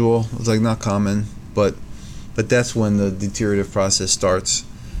 unusual. It's like not common. but that's when the deteriorative process starts.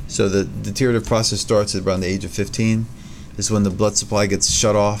 So the deteriorative process starts at around the age of 15. Is when the blood supply gets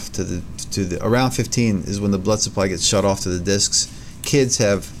shut off to the around 15 is when the blood supply gets shut off to the discs. Kids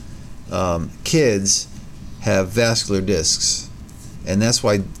have vascular discs, and that's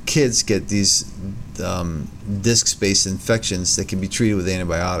why kids get these disc-based infections that can be treated with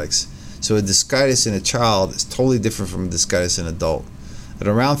antibiotics. So a discitis in a child is totally different from a discitis in an adult. At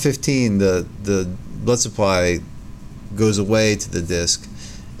around 15, the blood supply goes away to the disc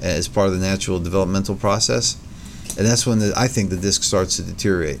as part of the natural developmental process, and that's when I think the disc starts to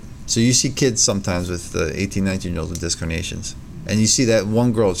deteriorate. So you see kids sometimes with 18, 19-year-olds with disc herniations. And you see that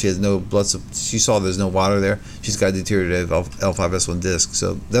one girl, she has no blood, she saw there's no water there, she's got deteriorative L5S1 disc.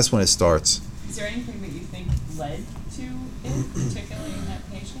 So that's when it starts. Is there anything that you think led to it, particularly in that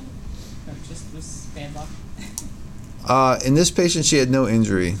patient? Or just was bad luck? In this patient, she had no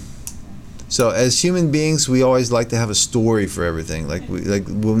injury. So as human beings, we always like to have a story for everything. Like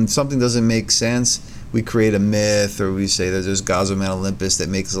when something doesn't make sense, we create a myth, or we say that there's gods of Mount Olympus that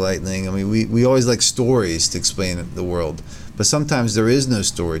makes lightning. I mean, we always like stories to explain the world, but sometimes there is no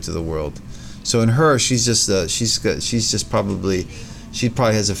story to the world. So in her, she probably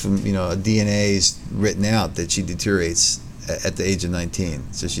has a DNA written out that she deteriorates at the age of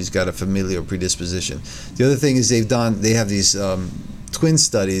 19. So she's got a familial predisposition. The other thing is they have these twin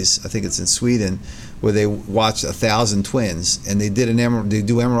studies. I think it's in Sweden, where they watched 1,000 twins, and they do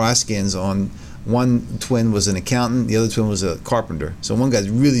MRI scans on. One twin was an accountant, the other twin was a carpenter. So one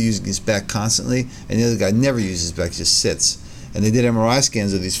guy's really using his back constantly, and the other guy never uses his back, just sits. And they did MRI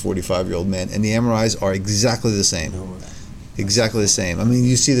scans of these 45-year-old men, and the MRIs are exactly the same. Exactly the same. I mean,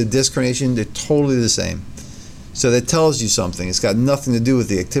 you see the disc herniation, they're totally the same. So that tells you something. It's got nothing to do with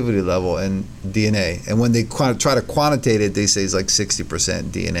the activity level and DNA. And when they try to quantitate it, they say it's like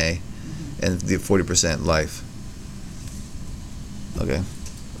 60% DNA and the 40% life.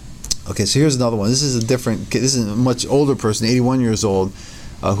 Okay, so here's another one. This is a much older person, 81 years old,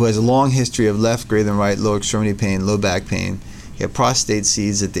 who has a long history of left greater than right lower extremity pain, low back pain. He had prostate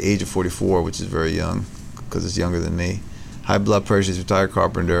seeds at the age of 44, which is very young, because it's younger than me. High blood pressure, he's a retired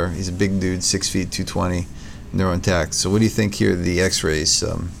carpenter. He's a big dude, 6 feet, 220, neuro intact. So what do you think here, the x-rays,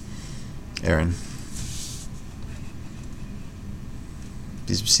 Aaron?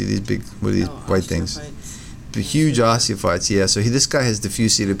 See these big, what are these white things? The huge osteophytes, yeah. So this guy has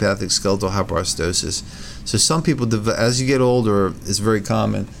diffuse idiopathic skeletal hyperostosis. So some people, as you get older, it's very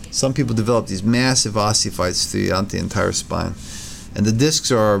common. Some people develop these massive osteophytes throughout the entire spine, and the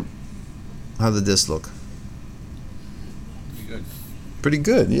discs are. How do the discs look? Good. Pretty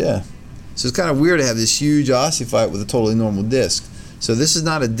good, yeah. So it's kind of weird to have this huge osteophyte with a totally normal disc. So this is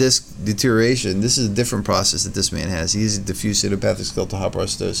not a disc deterioration. This is a different process that this man has. He has diffuse idiopathic skeletal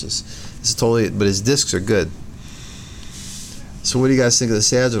hyperostosis. It's totally, but his discs are good. So what do you guys think of the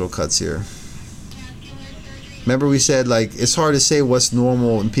sagittal cuts here? Remember we said it's hard to say what's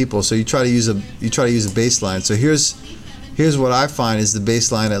normal in people. So you try to use a baseline. So here's what I find is the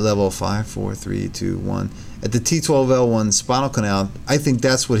baseline at level 5, 4, 3, 2, 1. At the T12L1 spinal canal, I think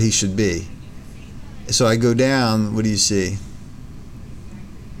that's what he should be. So I go down. What do you see?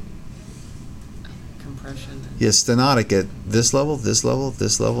 Yes, stenotic at this level, this level,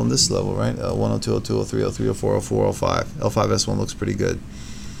 this level, and this level, right? L1, L2, L2, L3, L3, L4, L4, L5. L5S1 looks pretty good.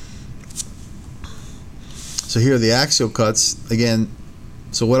 So here are the axial cuts. Again,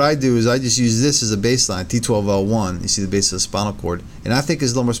 so what I do is I just use this as a baseline, T12L1. You see the base of the spinal cord. And I think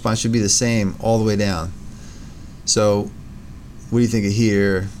his lumbar spine should be the same all the way down. So what do you think of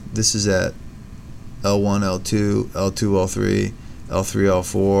here? This is at L1, L2, L2, L3, L3,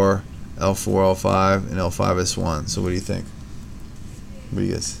 L4, L4, L5, and L5S1. So what do you think? What do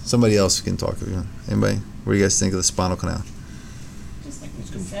you guys? Somebody else can talk. Anybody? What do you guys think of the spinal canal? Just like you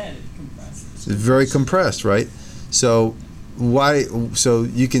said, it compresses. It's very compressed, right? So why? So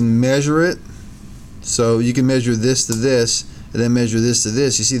you can measure it. So you can measure this to this, and then measure this to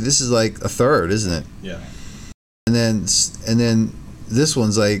this. You see, this is like a third, isn't it? Yeah. And then this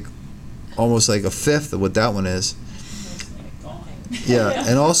one's like almost like a fifth of what that one is. Yeah,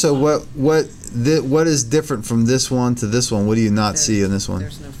 and also what is different from this one to this one? What do you not see in this one?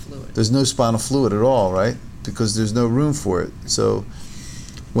 There's no fluid. There's no spinal fluid at all, right? Because there's no room for it. So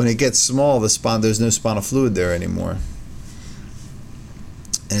when it gets small, there's no spinal fluid there anymore,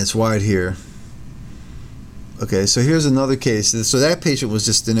 and it's wide here. Okay, so here's another case. So that patient was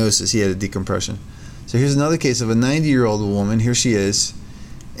just stenosis. He had a decompression. So here's another case of a 90-year-old woman. Here she is.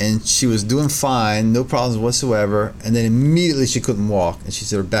 And she was doing fine, no problems whatsoever, and then immediately she couldn't walk, and she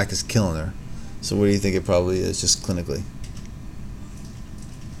said her back is killing her. So what do you think it probably is, just clinically?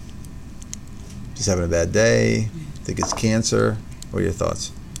 He's having a bad day. Think it's cancer. What are your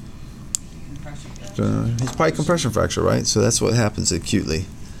thoughts? Compression fracture. He's probably compression fracture, right? So that's what happens acutely.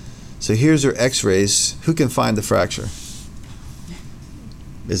 So here's your x-rays. Who can find the fracture?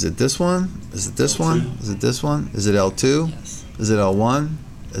 Is it this one? Is it this L2? one? Is it this one? Is it L2? Yes. Is it L1?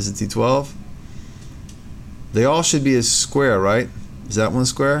 Is it T12? They all should be a square, right? Is that one a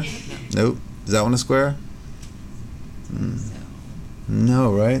square? Nope. Is that one a square?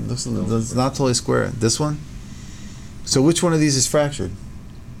 No, right? Looks it's not totally square. This one? So which one of these is fractured?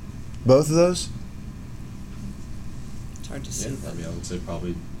 Both of those? It's hard to see. Yeah, But I would say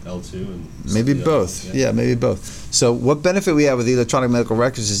probably L2 and Maybe some of the other both. ones, Yeah, maybe both. So what benefit we have with the electronic medical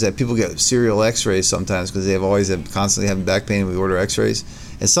records is that people get serial x-rays sometimes because they've always constantly having back pain and we order x-rays.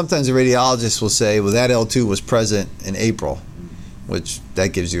 And sometimes the radiologist will say, well, that L2 was present in April, which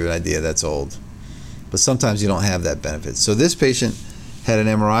that gives you an idea that's old. But sometimes you don't have that benefit. So this patient had an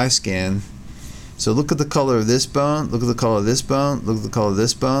MRI scan. So look at the color of this bone, look at the color of this bone, look at the color of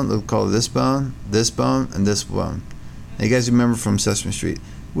this bone, look at the color of this bone, and this bone. And you guys remember from Sesame Street,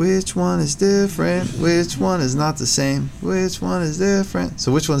 which one is different? Which one is not the same? Which one is different?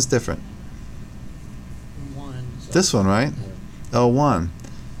 So which one's different? one. This one, right? L1.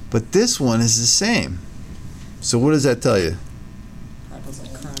 But this one is the same. So what does that tell you? Probably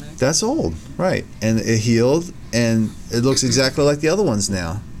chronic. That's old, right? And it healed, and it looks exactly like the other ones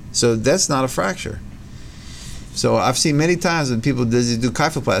now. So that's not a fracture. So I've seen many times when people do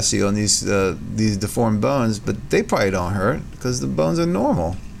kyphoplasty on these deformed bones, but they probably don't hurt because the bones are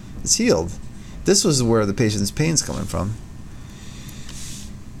normal. It's healed. This was where the patient's pain's coming from.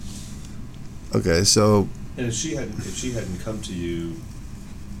 Okay, so And if she hadn't come to you,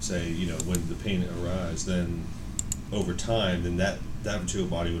 say, when the pain arises, then over time, then that vertebral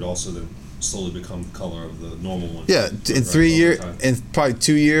body would also then slowly become the color of the normal one. yeah, in 3 years, in probably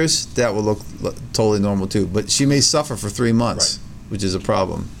 2 years, that will look totally normal too. But she may suffer for 3 months, which is a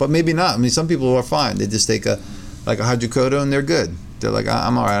problem. But maybe not. I mean, some people are fine. They just take a hydrocodone and they're good. They're like,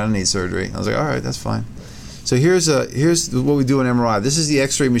 I'm all right. I don't need surgery. I was like, all right, that's fine. So here's what we do in MRI. This is the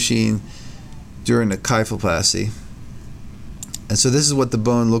X-ray machine during the kyphoplasty. And so this is what the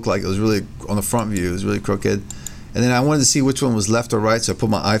bone looked like. It was really, on the front view, it was really crooked. And then I wanted to see which one was left or right, so I put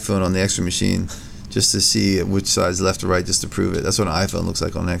my iPhone on the X-ray machine just to see which side's left or right, just to prove it. That's what an iPhone looks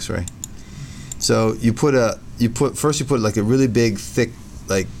like on an X-ray. So you put like a really big, thick,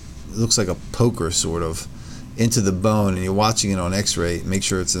 like it looks like a poker sort of, into the bone, and you're watching it on X-ray. Make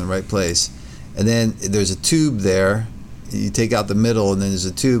sure it's in the right place. And then there's a tube there. You take out the middle, and then there's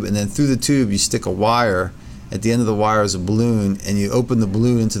a tube, and then through the tube you stick a wire. At the end of the wire is a balloon, and you open the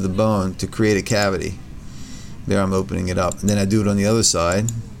balloon into the bone to create a cavity. There I'm opening it up. And then I do it on the other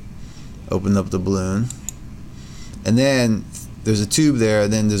side. Open up the balloon. And then there's a tube there,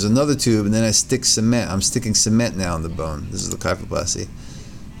 and then there's another tube, and then I stick cement. I'm sticking cement now in the bone. This is the kyphoplasty.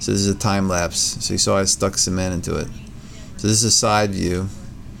 So this is a time lapse. So you saw I stuck cement into it. So this is a side view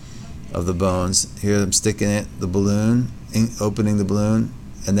of the bones. Here I'm sticking it, the balloon, opening the balloon,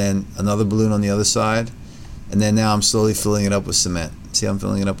 and then another balloon on the other side. And then now I'm slowly filling it up with cement. See how I'm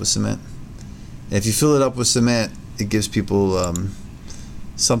filling it up with cement? And if you fill it up with cement, it gives people,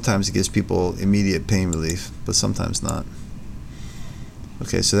 sometimes it gives people immediate pain relief, but sometimes not.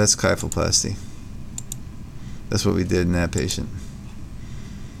 Okay, so that's kyphoplasty. That's what we did in that patient.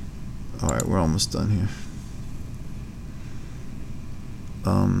 All right, we're almost done here.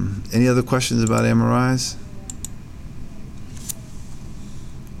 Any other questions about MRIs?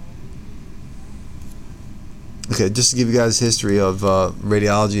 Okay, just to give you guys history of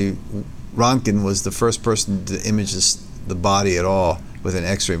radiology, Röntgen was the first person to image the body at all with an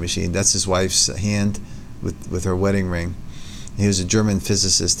X-ray machine. That's his wife's hand with her wedding ring. He was a German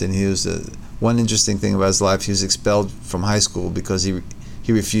physicist, and he was one interesting thing about his life. He was expelled from high school because he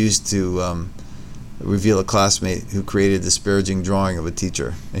refused to reveal a classmate who created a disparaging drawing of a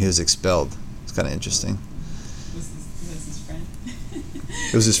teacher, and he was expelled. It's kind of interesting. Was his friend?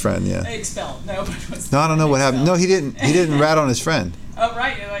 It was his friend, yeah. Expelled. No, but was. No, I don't know what happened. No, he didn't. He didn't rat on his friend. Oh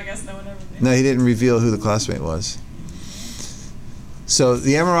right. I guess no one ever did. No, he didn't reveal who the classmate was. So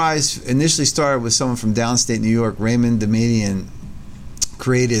the MRIs initially started with someone from downstate New York, Raymond Damadian,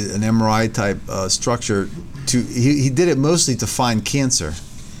 created an MRI type structure. He did it mostly to find cancer,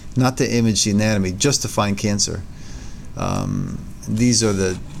 not to image the anatomy, just to find cancer. These are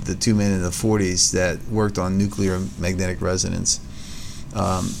the two men in the 40s that worked on nuclear magnetic resonance.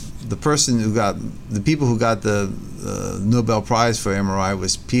 The people who got the Nobel Prize for MRI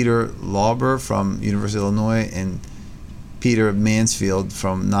was Peter Lauber from University of Illinois and Peter Mansfield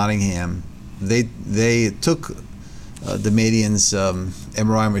from Nottingham. They took Damadian's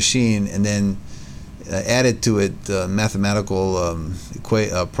MRI machine and then added to it mathematical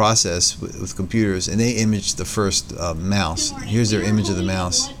process with computers, and they imaged the first mouse. Here's their image of the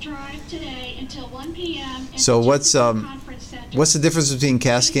mouse. So what's the difference between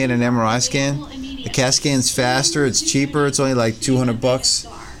CAT scan and MRI scan? A CAT scan's faster, it's cheaper, it's only like $200.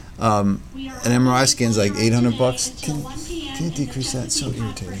 An MRI scan's like $800. Can you decrease that? It's so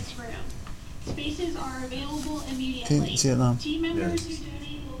irritating. Spaces are available immediately. Can you see it now? Team members who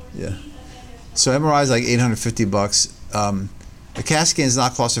donate will Yeah. receive a So MRI is like $850. A CAT scan is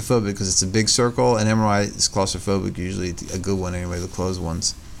not claustrophobic because it's a big circle, and MRI is claustrophobic, usually a good one anyway, the closed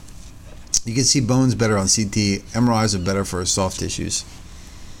ones. You can see bones better on CT. MRIs are better for soft tissues.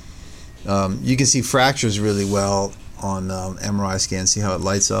 You can see fractures really well on MRI scan. See how it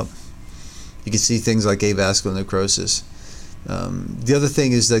lights up? You can see things like avascular necrosis. The other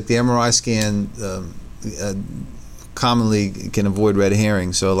thing is like the MRI scan commonly can avoid red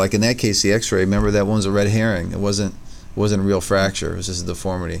herring. So like in that case, the X-ray, remember that one's a red herring. It wasn't a real fracture. It was just a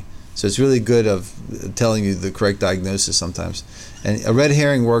deformity. So it's really good of telling you the correct diagnosis sometimes. And a red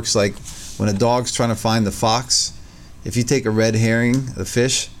herring works like when a dog's trying to find the fox. If you take a red herring, a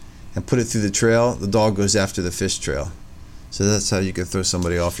fish, and put it through the trail, the dog goes after the fish trail. So that's how you can throw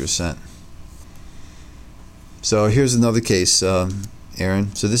somebody off your scent. So here's another case,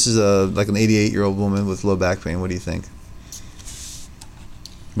 Aaron. So this is like an 88-year-old woman with low back pain. What do you think?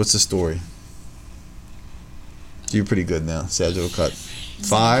 What's the story? You're pretty good now. Sagittal cut.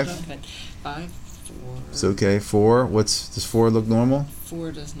 5? 5, 4. It's okay. 4. Does 4 look normal?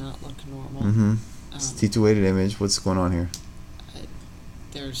 4 does not look normal. Mm-hmm. It's T2 weighted image. What's going on here?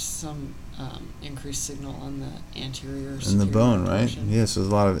 There's some increased signal on the anterior. In the bone, right? portion. Yeah, so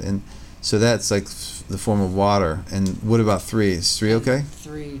there's a lot of... So that's like the form of water. And what about 3? Is 3 okay?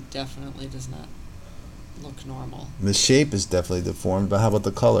 3 definitely does not look normal. The shape is definitely deformed, but how about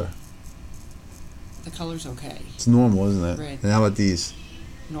the color? The color's okay. It's normal, isn't it? Right. And how about these?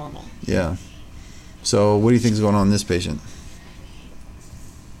 Normal. Yeah. So what do you think is going on in this patient?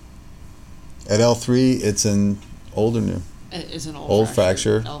 At L3, it's an old or new? It's an Old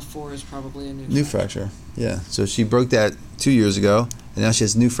fracture. L4 is probably a New fracture. Yeah. So she broke that 2 years ago, and now she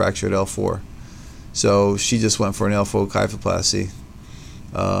has new fracture at L4. So she just went for an L4 kyphoplasty,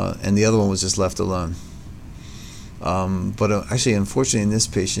 and the other one was just left alone. But actually, unfortunately, in this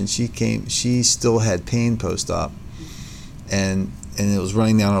patient, she still had pain post-op, and it was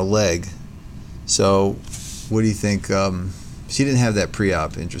running down her leg. So what do you think? She didn't have that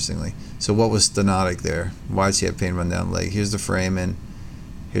pre-op, interestingly. So what was stenotic there? Why did she have pain run down the leg? Here's the foramen.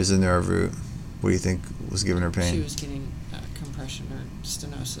 Here's the nerve root. What do you think was giving her pain? She was getting compression or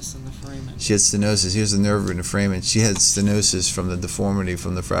stenosis in the foramen. She had stenosis. Here's the nerve root in the foramen. She had stenosis from the deformity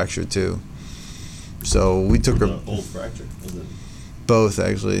from the fracture too. So we took her... Old fracture, was it? Both,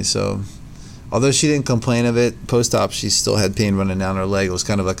 actually. So although she didn't complain of it, post-op she still had pain running down her leg. It was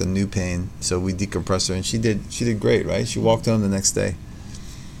kind of like a new pain. So we decompressed her, and she did great, right? She walked home the next day.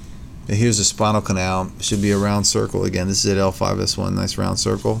 And here's the spinal canal. It should be a round circle again. This is at L5S1, nice round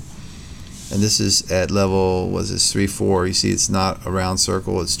circle. And this is at level, 3-4. You see it's not a round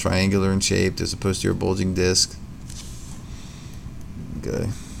circle. It's triangular in shape. There's a posterior bulging disc. Okay.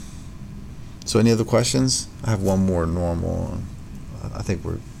 So any other questions? I have one more normal. I think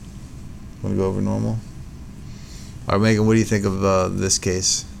we're going to go over normal. All right, Megan, what do you think of this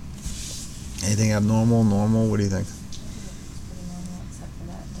case? Anything abnormal, normal? What do you think? Pretty normal except for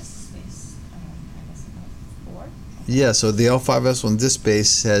that disc space. I guess about 4. Yeah, so the L5S1 disc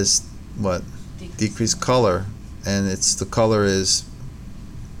space has what? Decreased color, and the color is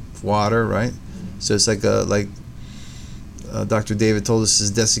water, right? So it's like Dr. David told us,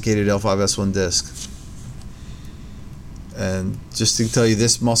 is desiccated L5S1 disc. And just to tell you,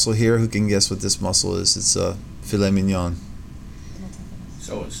 this muscle here, who can guess what this muscle is? It's filet mignon.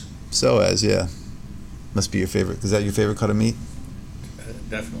 Psoas, yeah. Must be your favorite. Is that your favorite cut of meat?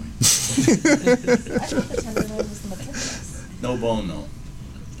 Definitely. I thought the tenderloin was the multifidus. No bone, no.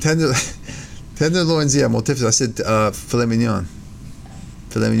 Tenderloins, yeah, multifidus. I said filet mignon.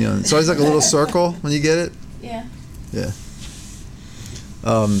 Filet mignon. It's always like a little circle when you get it. Yeah. Yeah.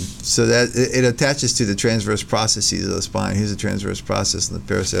 So that it attaches to the transverse processes of the spine. Here's the transverse process in the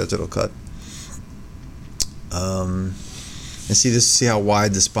parasagittal cut. And see how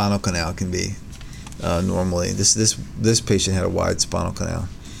wide the spinal canal can be normally. This patient had a wide spinal canal,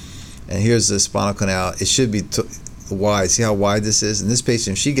 and here's the spinal canal. It should be wide. See how wide this is? And this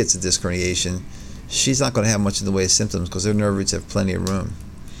patient, if she gets a disc herniation, she's not going to have much in the way of symptoms because her nerve roots have plenty of room.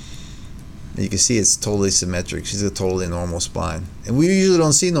 And you can see it's totally symmetric. She's a totally normal spine. And we usually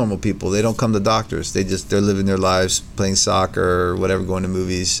don't see normal people. They don't come to doctors. They're living their lives, playing soccer or whatever, going to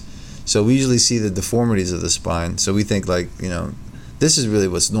movies. So we usually see the deformities of the spine. So we think like, this is really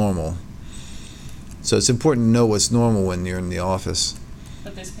what's normal. So it's important to know what's normal when you're in the office.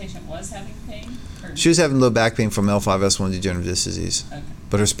 But this patient was having pain? Or She was having low back pain from L5-S1 degenerative disc disease, okay.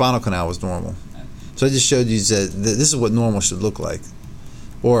 but her spinal canal was normal. Okay. So I just showed you that this is what normal should look like,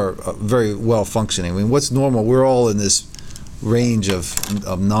 or very well functioning. I mean, what's normal? We're all in this range of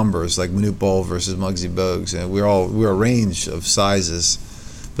numbers, like Manute Bol versus Muggsy Bogues, and we're a range of sizes.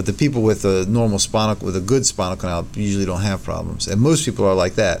 But the people with a good spinal canal usually don't have problems, and most people are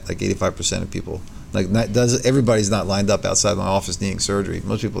like that. Like 85% of people. Everybody's not lined up outside my office needing surgery.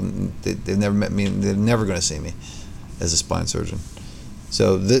 Most people, they've never met me, and they're never going to see me as a spine surgeon.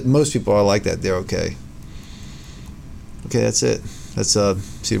 So most people are like that. They're okay. Okay, that's it. That's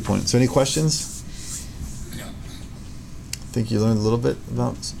Cedar Point. So any questions? I think you learned a little bit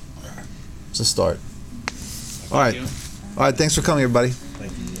about. It's a start. All right. All right. Thanks for coming, everybody.